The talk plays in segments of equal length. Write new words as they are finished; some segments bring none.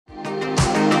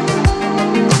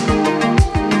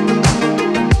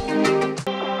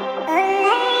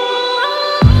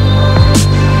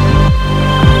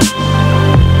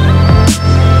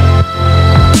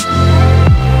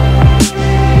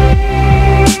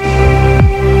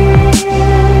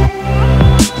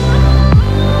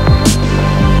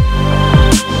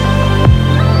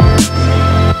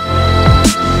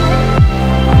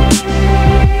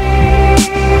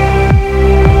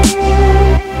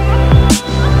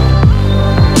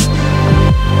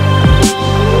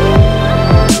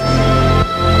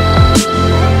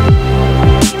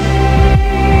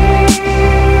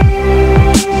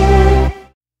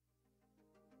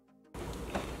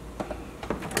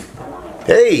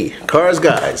Hey, Cars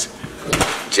Guys,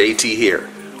 JT here.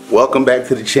 Welcome back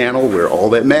to the channel where all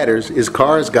that matters is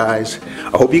Cars Guys.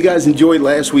 I hope you guys enjoyed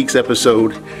last week's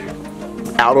episode,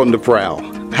 Out on the Prowl.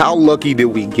 How lucky did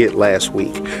we get last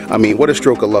week? I mean, what a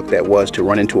stroke of luck that was to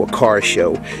run into a car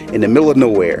show in the middle of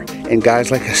nowhere. And guys,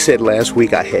 like I said last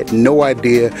week, I had no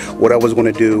idea what I was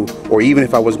going to do, or even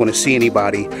if I was going to see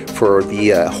anybody for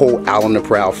the whole Out on the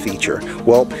Prowl feature.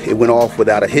 Well, it went off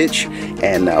without a hitch,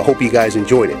 and I hope you guys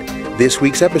enjoyed it. This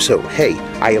week's episode, hey,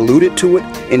 I alluded to it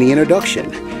in the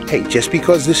introduction. Hey, just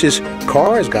because this is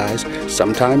Cars Guys,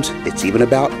 sometimes it's even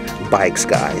about Bikes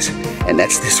Guys. And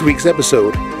that's this week's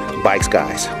episode, Bikes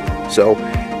Guys. So,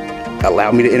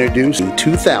 allow me to introduce the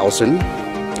 2000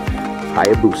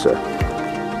 Hayabusa.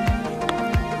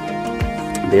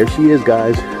 There she is,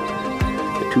 guys.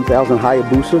 The 2000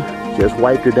 Hayabusa, just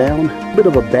wiped her down. Bit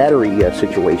of a battery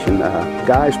situation.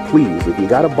 Guys, please, if you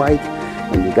got a bike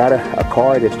and you got a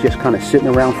car that's just kind of sitting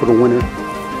around for the winter,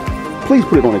 please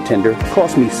put it on a tender. It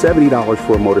cost me $70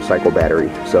 for a motorcycle battery.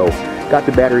 So, got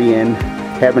the battery in.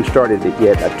 Haven't started it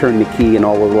yet. I turned the key and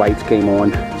all of the lights came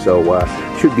on, so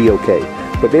should be okay.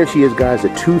 But there she is, guys,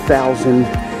 a 2000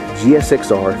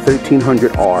 GSXR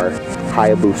 1300R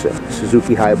Hayabusa,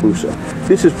 Suzuki Hayabusa.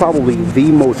 This is probably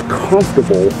the most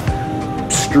comfortable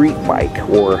street bike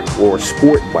or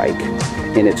sport bike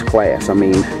in its class. I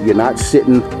mean, you're not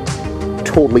sitting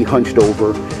totally hunched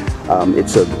over.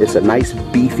 It's a nice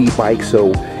beefy bike, so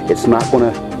you're not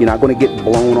gonna get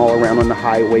blown all around on the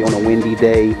highway on a windy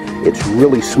day. It's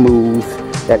really smooth.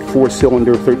 That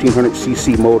 4-cylinder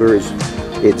 1300cc motor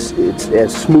it's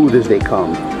as smooth as they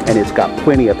come, and it's got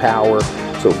plenty of power.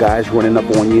 So guys running up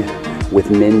on you with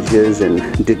Ninjas and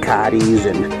Ducatis,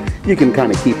 and you can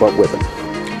kind of keep up with them.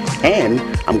 And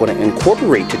I'm going to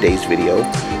incorporate today's video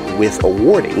with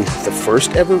awarding the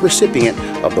first ever recipient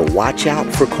of the Watch Out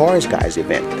for Cars Guys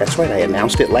event. That's right, I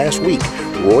announced it last week.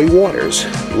 Roy Waters,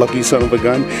 lucky son of a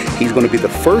gun, he's going to be the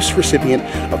first recipient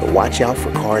of the Watch Out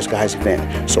for Cars Guys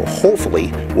event. So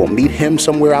hopefully we'll meet him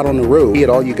somewhere out on the road,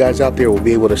 and all you guys out there will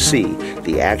be able to see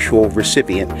the actual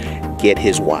recipient get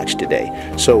his watch today.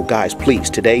 So guys, please,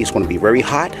 today is going to be very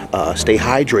hot. Stay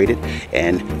hydrated,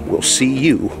 and we'll see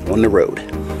you on the road.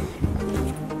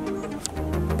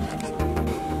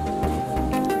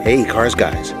 Hey, Cars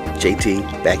Guys,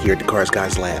 JT back here at the Cars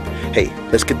Guys lab. Hey,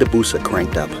 let's get the Busa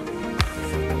cranked up.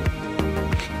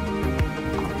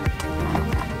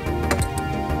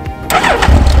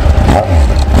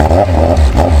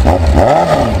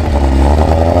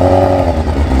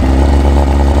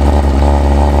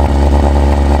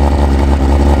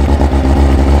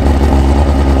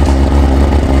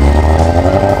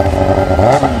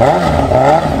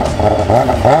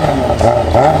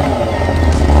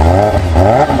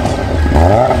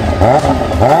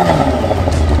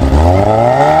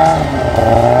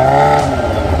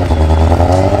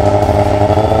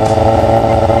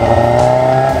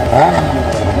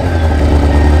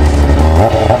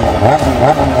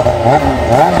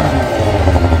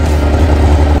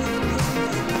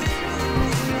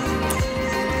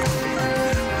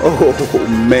 Oh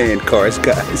man, Cars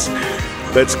Guys,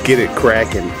 let's get it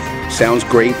cracking. Sounds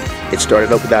great. It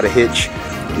started up without a hitch.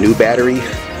 New battery.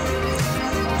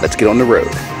 Let's get on the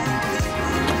road.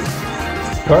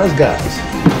 Cars Guys,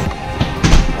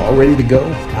 all ready to go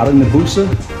out in the Busa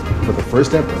for the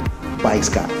first ever Bikes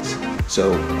Guys.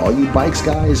 So all you Bikes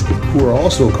Guys who are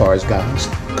also Cars Guys,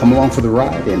 come along for the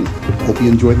ride, and hope you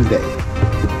enjoy the day.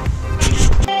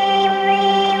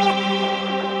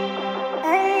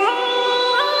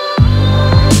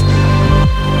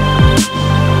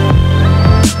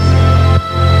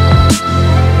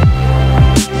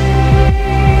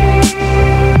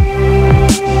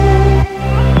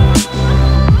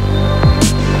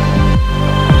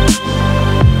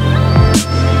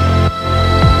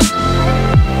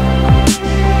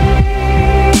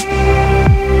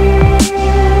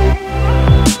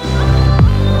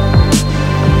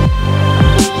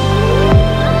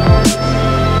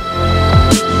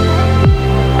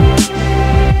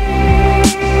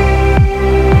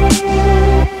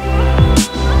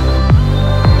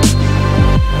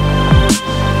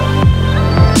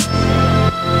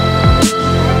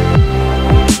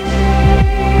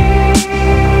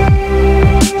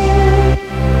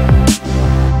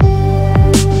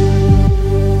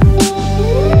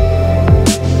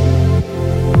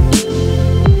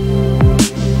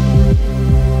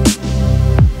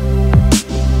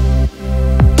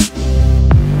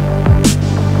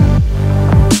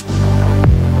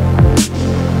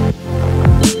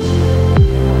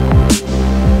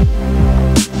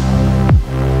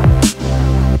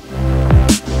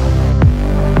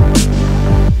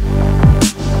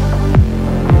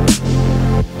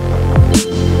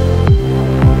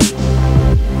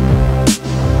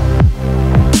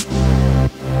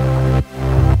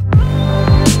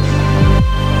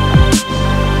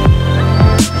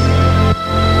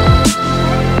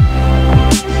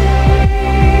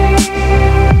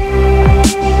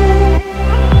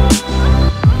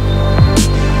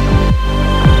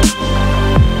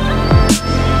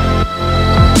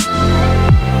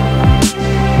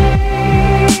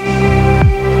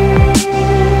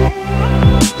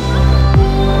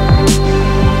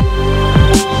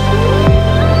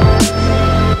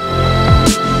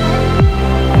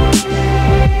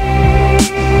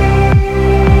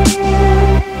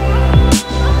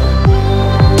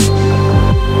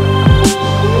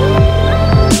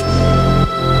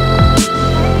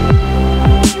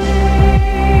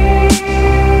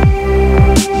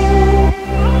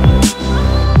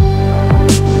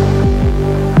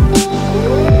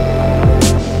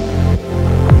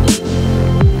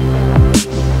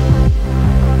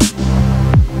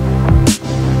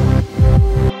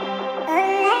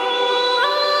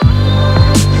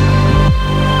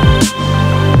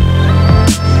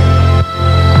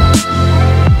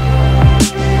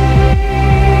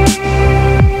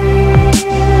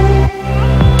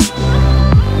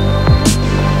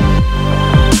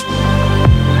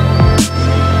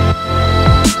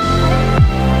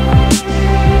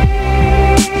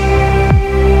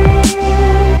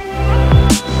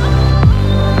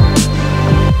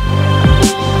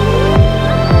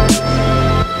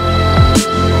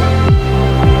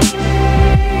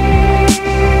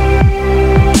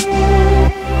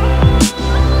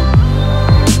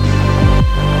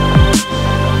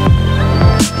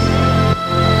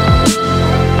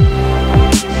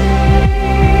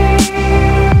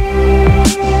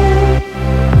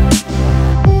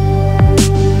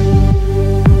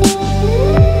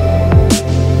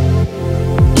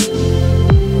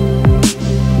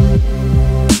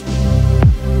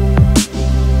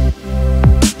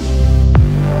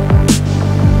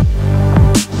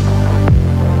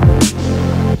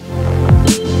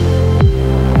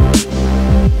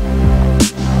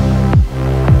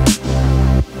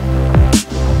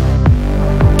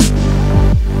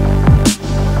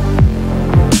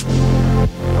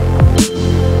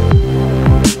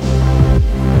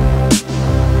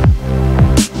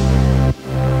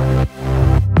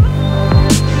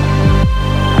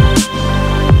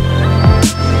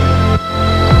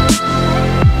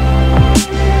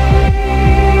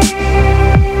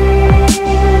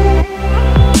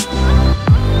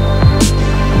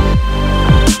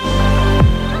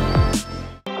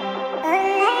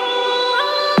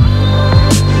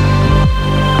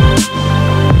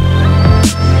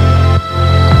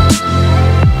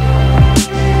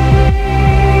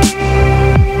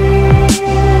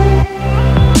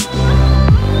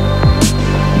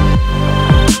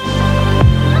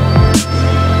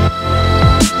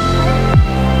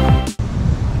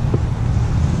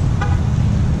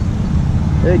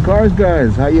 Cars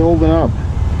guys, how you holding up?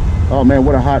 Oh man,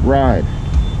 what a hot ride.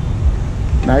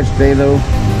 Nice day though.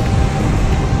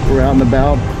 We're out and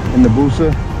about in the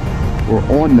Busa. We're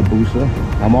on the Busa.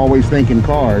 I'm always thinking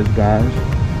cars, guys.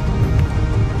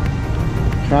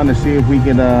 Trying to see if we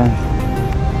can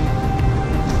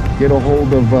get a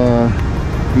hold of the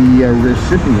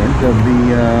recipient of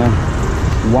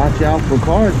the Watch Out for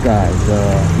Cars guys,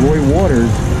 Roy Waters.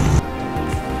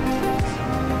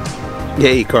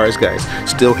 Hey Cars guys,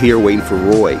 still here waiting for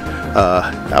Roy.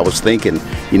 I was thinking,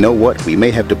 you know what, we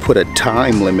may have to put a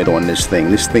time limit on this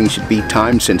thing. This thing should be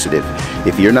time sensitive.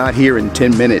 If you're not here in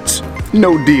 10 minutes,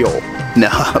 no deal. No,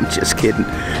 I'm just kidding.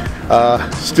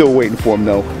 Still waiting for him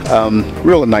though.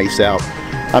 Real nice out.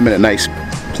 I'm in a nice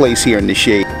place here in the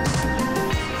shade.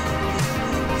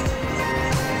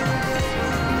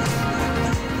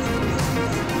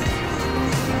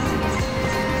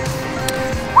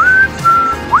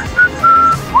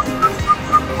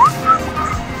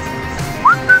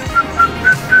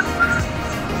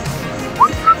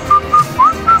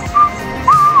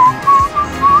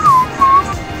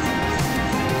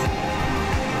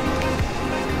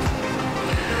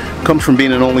 Comes from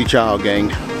being an only child,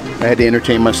 gang. I had to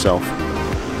entertain myself.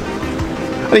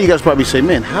 I know you guys probably say,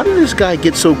 man, how did this guy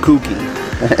get so kooky?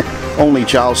 Only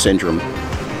child syndrome.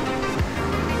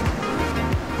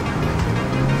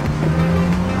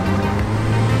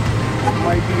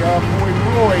 Might be our boy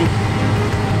Roy.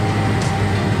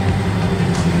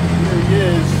 Here he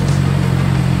is.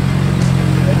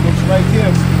 That looks like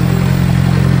him.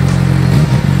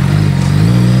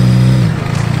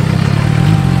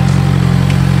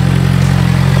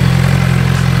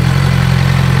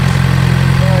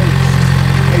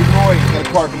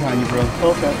 Car behind you, bro.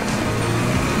 Okay.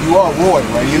 You are Roy,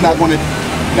 right? You're not going to,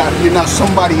 you're not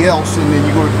somebody else, and then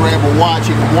you're going to grab a watch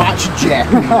and watch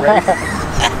jack me, right?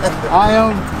 I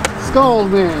am Skull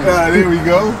Man. There we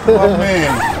go. Oh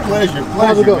man, pleasure,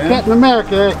 How's it going? Captain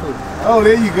America, actually. Oh,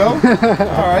 there you go.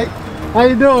 All right. How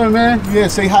you doing, man? Yeah,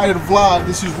 say hi to the vlog.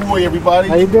 This is Roy, everybody.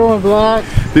 How you doing, vlog?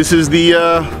 This is the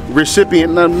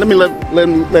recipient. Let me let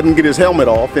him get his helmet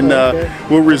off, and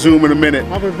we'll resume in a minute.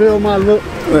 I'll reveal my look.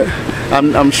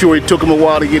 I'm sure it took him a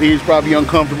while to get here. He's probably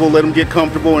uncomfortable. Let him get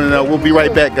comfortable, and we'll be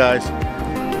right back, guys.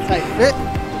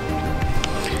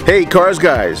 Hey, Cars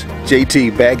guys,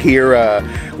 JT back here.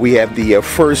 We have the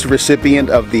first recipient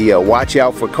of the Watch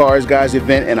Out for Cars Guys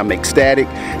event, and I'm ecstatic.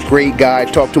 Great guy.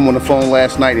 Talked to him on the phone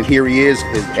last night, and here he is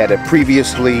at a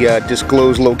previously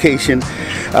disclosed location.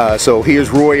 So here's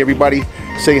Roy. Everybody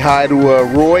say hi to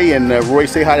Roy, and Roy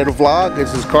say hi to the vlog.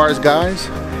 This is Cars Guys.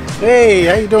 Hey,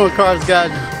 how you doing, Cars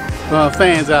Guys?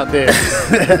 Fans out there.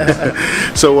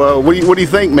 So what do you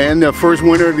think, man? The first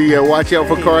winner of the Watch Out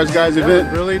for Cars Guys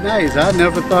event? Really nice. I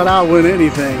never thought I'd win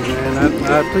anything, man.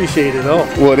 I appreciate it all.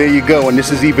 Well, there you go. And this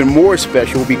is even more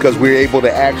special because we're able to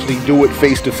actually do it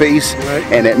face to face,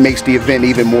 and it makes the event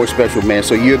even more special, man.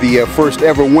 So you're the first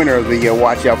ever winner of the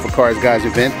Watch Out for Cars Guys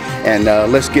event, and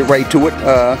let's get right to it.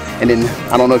 And then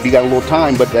I don't know if you got a little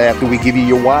time, but after we give you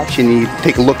your watch and you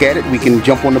take a look at it, we can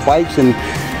jump on the bikes and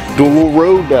do a little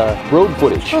road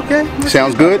footage. Okay.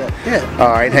 Sounds good? Yeah. All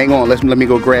right, hang on. Let me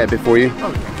go grab it for you.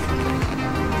 Okay.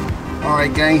 All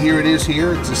right, gang, here it is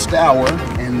here. It's a Stour.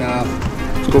 And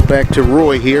let's go back to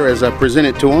Roy here as I present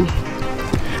it to him.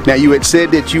 Now, you had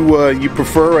said that you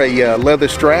prefer a leather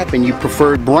strap and you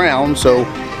preferred brown, so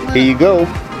here you go.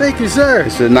 Thank you, sir.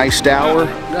 It's a nice Stour.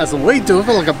 That's a weight to it. I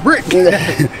feel like a brick.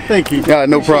 Thank you.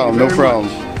 No problem, no problem.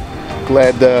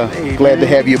 Glad to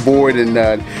have you aboard,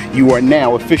 and you are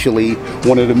now officially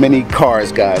one of the many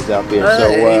Cars guys out there.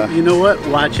 So you know what?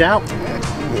 Watch out.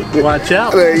 Watch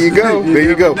out. There you go. There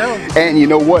you go. And you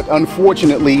know what?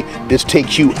 Unfortunately, this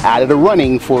takes you out of the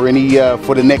running for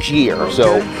the next year. Okay.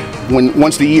 So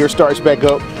once the year starts back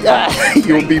up,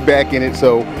 you'll be back in it.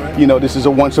 So you know, this is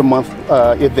a once a month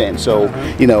event. So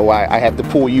you know, I have to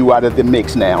pull you out of the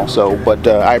mix now. So, but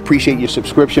I appreciate your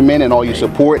subscription, man, and all your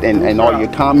support and all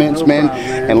your comments, man.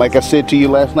 And like I said to you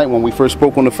last night when we first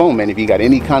spoke on the phone, man, if you got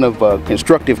any kind of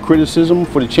constructive criticism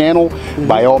for the channel,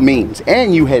 by all means.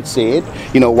 And you had said,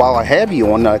 you know, while I have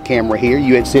you on camera here,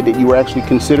 you had said that you were actually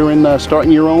considering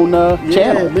starting your own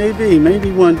channel.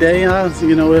 Maybe one day,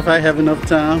 you know, if I have enough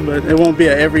time. But it won't be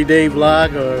an everyday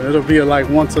vlog, or it'll be like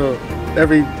once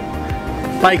every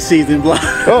bike season vlog.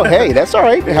 Oh, hey, that's all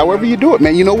right. However you do it,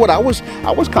 man. You know what? I was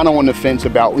kind of on the fence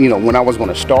about, you know, when I was going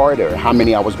to start or how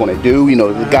many I was going to do. You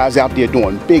know, the guys out there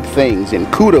doing big things,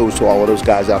 and kudos to all of those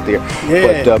guys out there.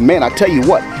 Yeah. But man, I tell you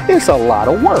what, it's a lot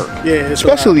of work. Yeah,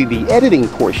 especially the editing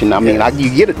portion. I mean,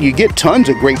 you get tons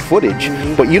of great footage,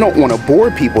 but you don't want to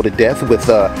bore people to death with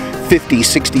 50,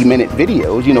 60-minute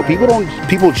videos. You know,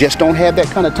 people just don't have that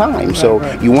kind of time. So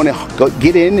you want to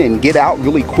get in and get out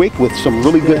really quick with some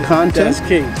really good content. That's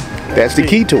key. That's the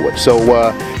key to it. So,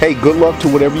 hey, good luck to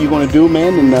whatever you're going to do,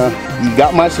 man. And you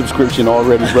got my subscription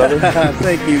already, brother.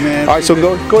 Thank you, man. All right, so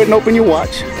go ahead and open your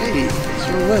watch. Hey,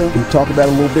 sure will. We'll talk about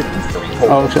it a little bit.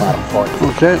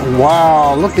 Okay.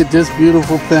 Wow, look at this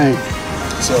beautiful thing.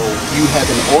 So you have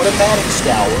an automatic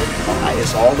scour.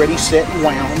 It's already set and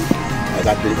wound. I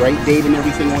got the right date and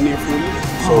everything on there for you.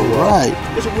 So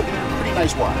it's a pretty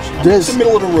nice watch. It's a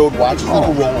middle of the road watch. It's not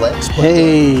a Rolex. But,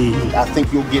 I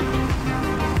think you'll get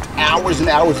hours and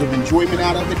hours of enjoyment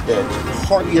out of it.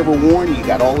 Hardly ever worn. You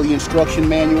got all the instruction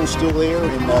manuals still there,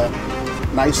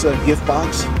 and nice gift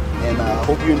box. And I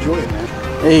hope you enjoy it, man.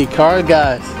 Hey,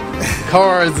 Bikez-Guyz.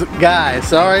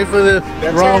 Sorry for the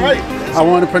wrong. Right. I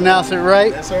want to pronounce it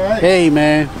right. That's all right. Hey,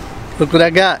 man, look what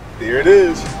I got. There it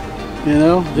is. You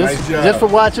know, just for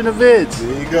watching the vids.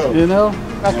 There you go. You know,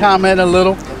 I comment a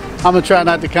little. I'm gonna try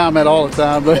not to comment all the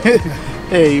time, but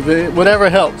hey, whatever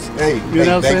helps. Hey, you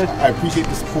know what I'm saying? I appreciate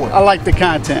the support. I like the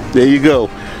content. There you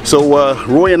go. So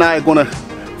Roy and I are gonna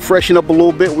freshen up a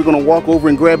little bit. We're gonna walk over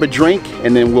and grab a drink,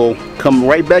 and then we'll come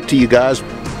right back to you guys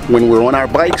when we're on our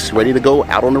bikes, ready to go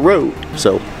out on the road.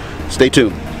 So stay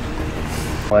tuned.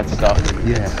 All that stuff.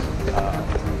 Yeah.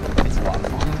 It's a lot of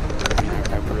fun.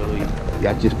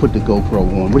 Yeah, I just put the GoPro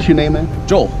on. What's your name, man?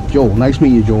 Joel. Joel. Nice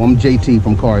meeting you, Joel. I'm JT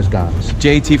from Bikez-Guyz.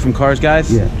 JT from Bikez-Guyz?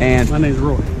 Yeah. And my name's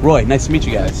Roy. Roy, nice to meet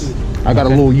you guys. I got a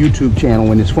little YouTube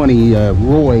channel, and it's funny,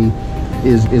 Roy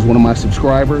is one of my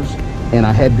subscribers, and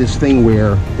I had this thing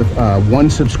where one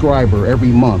subscriber every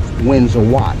month wins a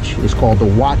watch. It's called the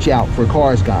Watch Out for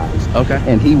Bikez-Guyz. Okay.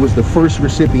 And he was the first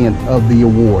recipient of the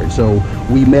award. So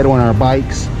we met on our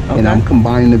bikes, and I'm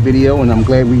combining the video, and I'm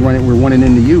glad we're running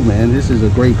into you, man. This is a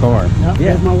great car. Yep, yeah.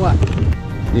 Here's my watch.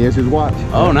 Here's his watch.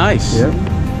 Oh, nice. Yeah.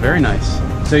 Very nice.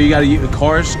 So you got a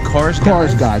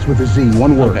Bikez-Guyz with a Z,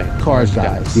 one word. Okay.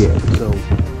 Bikez-Guyz. Yeah. So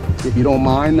if you don't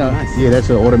mind, nice. Yeah, that's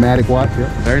an automatic watch. Yeah.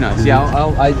 Very nice. Yeah,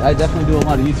 I definitely do a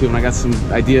lot of YouTube, and I got some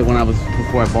idea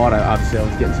before I bought it. Obviously, I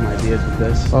was getting some ideas with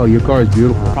this. Oh, your car is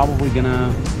beautiful. Probably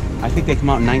gonna. I think they come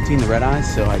out in 19, the red eyes.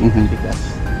 So I think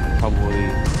that's probably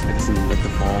like in the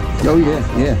fall. Oh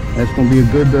yeah. That's gonna be a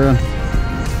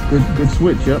good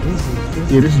switch. Yep.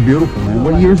 Yeah, this is beautiful, man.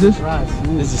 What year is this?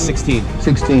 This is 16.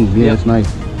 16. Yeah, it's nice.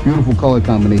 Beautiful color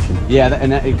combination. Yeah,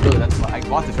 that's why I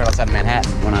bought this right outside of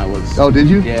Manhattan when I was. Oh, did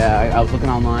you? Yeah, I was looking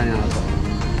online, and I was like,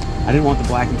 I didn't want the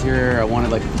black interior. I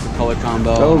wanted like the color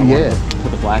combo. Oh yeah.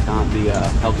 Put the black on, the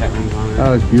Hellcat rings on it.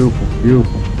 Oh, it's beautiful,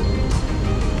 beautiful.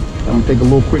 I'm gonna take a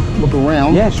little quick look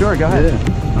around. Yeah, sure. Go ahead. Yeah.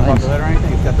 Nice. Or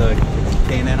anything. It's got the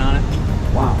K&N on it.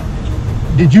 Wow.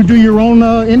 Did you do your own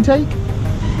intake?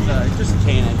 It's just a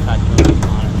K&N type on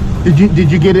it.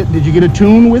 Did you get it? Did you get a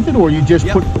tune with it, or you just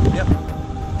put? Yep.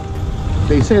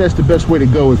 They say that's the best way to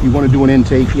go if you want to do an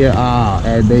intake. Yeah.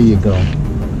 There you go.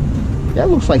 That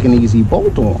looks like an easy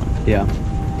bolt-on. Yeah.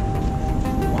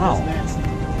 Wow.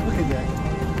 Look at that.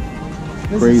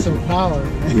 This Crazy. is some power.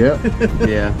 Yep.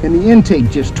 Yeah. And the intake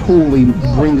just totally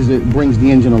brings the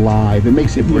engine alive. It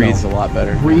makes it breathes a lot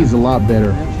better. Breathes a lot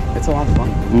better. It's a lot of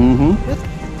fun.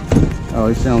 Oh,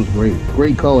 it sounds great.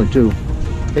 Great color too.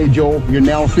 Hey Joel, you're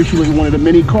now officially one of the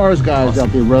many Bikez-Guyz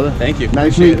out there, brother. Thank you.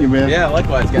 Nice meeting you, man. Yeah,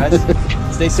 likewise, guys.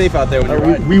 Stay safe out there when you're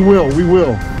riding. We will.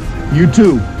 You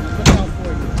too.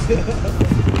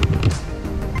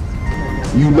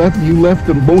 You left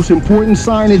the most important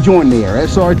signage on there.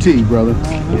 SRT, brother.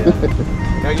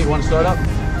 You want to start up?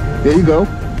 There you go.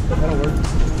 That'll work.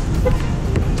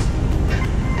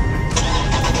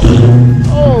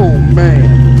 Oh man.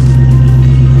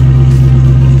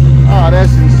 Oh,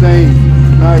 that's insane.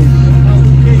 Nice.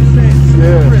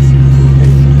 Yeah.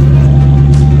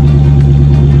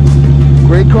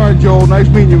 Great car, Joel. Nice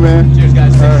meeting you, man. Cheers,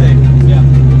 guys. Stay safe. Yeah.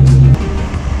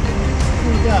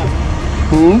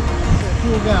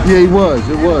 Yeah, he was.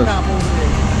 It was.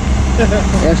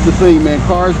 That's the thing, man.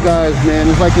 Bikez-Guyz, man.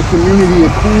 It's like a community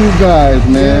of cool guys,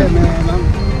 man. Yeah, man.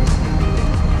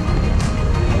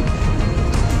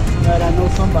 I'm glad I know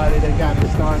somebody that got it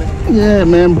started. Yeah,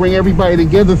 man. Bring everybody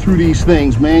together through these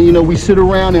things, man. You know, we sit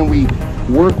around and we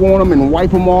work on them and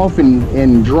wipe them off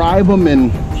and drive them,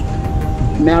 and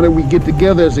now that we get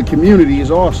together as a community is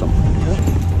awesome.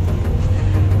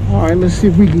 All right, let's see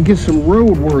if we can get some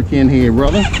road work in here,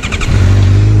 brother.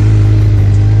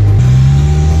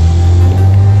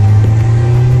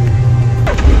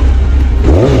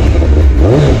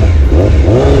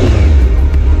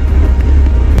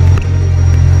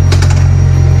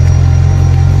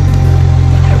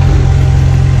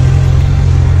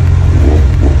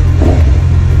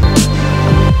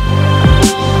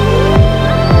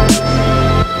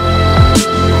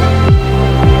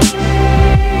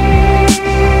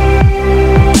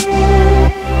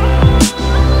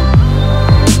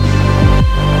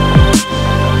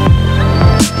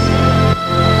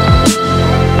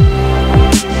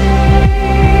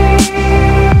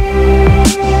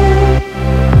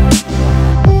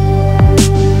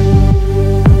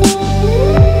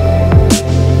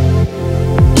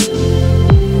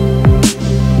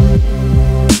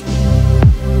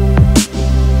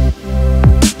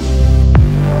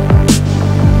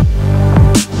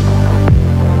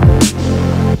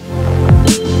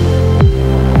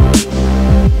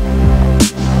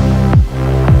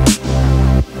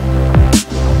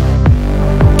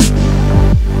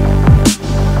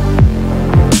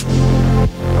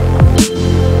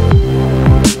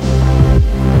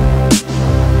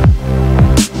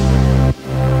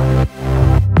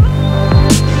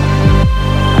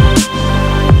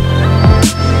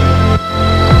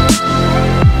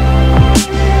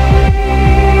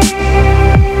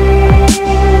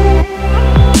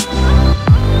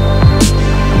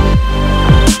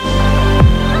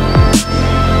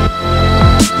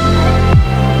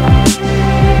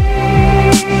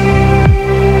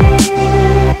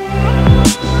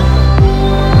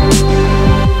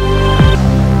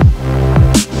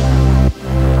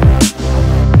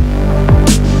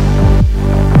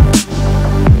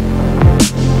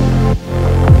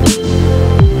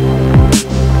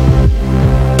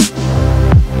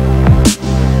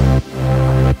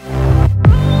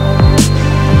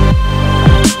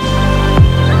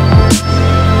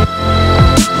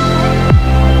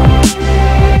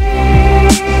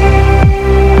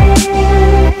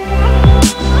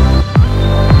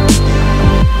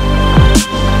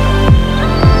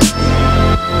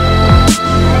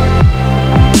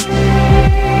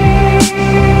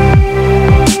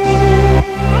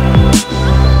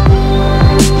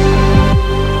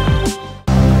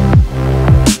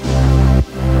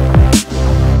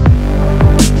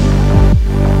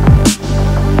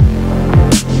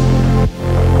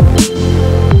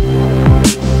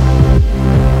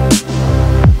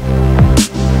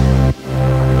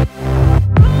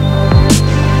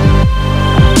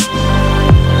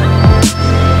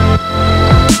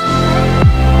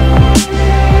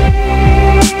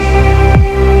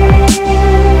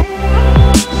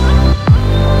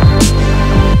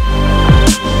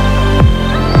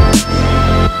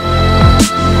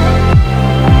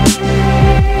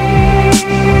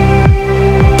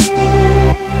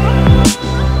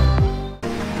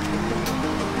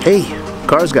 Hey,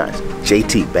 Cars Guys,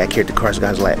 JT back here at the Cars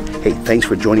Guys Lab. Hey, thanks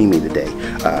for joining me today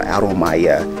out on my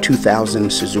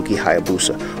 2000 Suzuki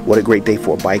Hayabusa. What a great day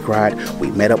for a bike ride. We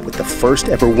met up with the first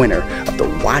ever winner of the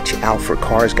Watch Out for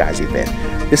Cars Guys event.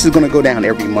 This is going to go down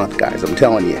every month, guys, I'm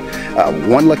telling you.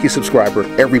 One lucky subscriber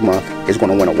every month is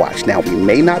going to win a watch. Now, we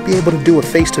may not be able to do a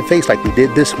face-to-face like we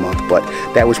did this month, but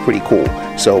that was pretty cool.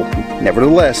 So,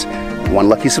 nevertheless, one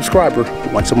lucky subscriber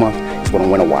once a month is going to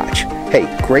win a watch. Hey,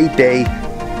 great day.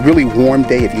 Really warm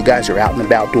day. If you guys are out and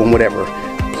about doing whatever,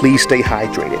 please stay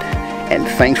hydrated. And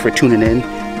thanks for tuning in.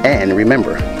 And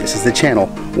remember, this is the channel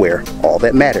where all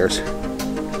that matters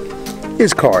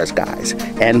is Cars Guys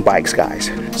and Bikes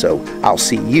Guys. So I'll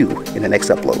see you in the next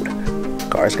upload.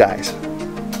 Cars Guys.